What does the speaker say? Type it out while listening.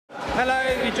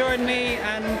Hello, you joined me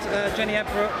and Jenny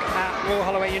Ebrook at Royal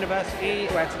Holloway University,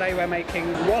 where today we're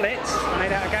making wallets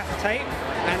made out of gaffer tape,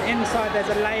 and inside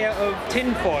there's a layer of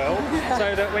tin foil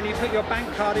so that when you put your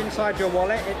bank card inside your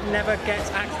wallet it never gets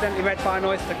accidentally read by an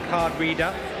Oyster card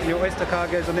reader, and your Oyster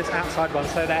card goes on this outside one,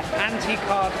 so they're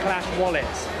anti-card clash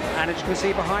wallets. And as you can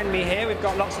see behind me here, we've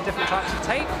got lots of different types of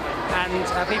tape, and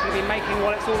people have been making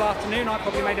wallets all afternoon. I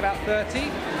probably made about 30.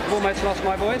 I've almost lost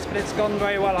my voice, but it's gone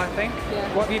very well, I think.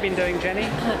 Yeah. What have you been doing, Jenny?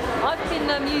 I've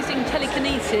been using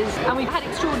telekinesis, and we've had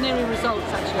extraordinary results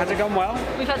actually. Has it gone well?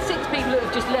 We've had 6 people that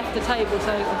have just left the table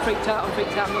saying, I'm freaked out,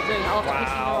 I'm not doing it, after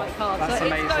hitting the right card. That's so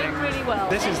amazing. It's going really well.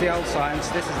 This is the old science,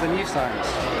 this is the new science.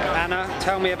 Anna,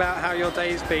 tell me about how your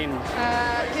day's been.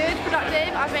 Good,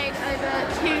 productive. I've made over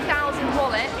 2,000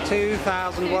 wallets.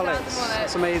 2,000 wallets.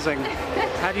 That's amazing.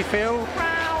 How do you feel?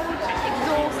 Proud,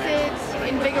 exhausted,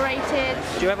 invigorated.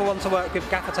 Do you ever want to work with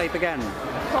gaffer tape again?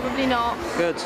 Probably not. Good.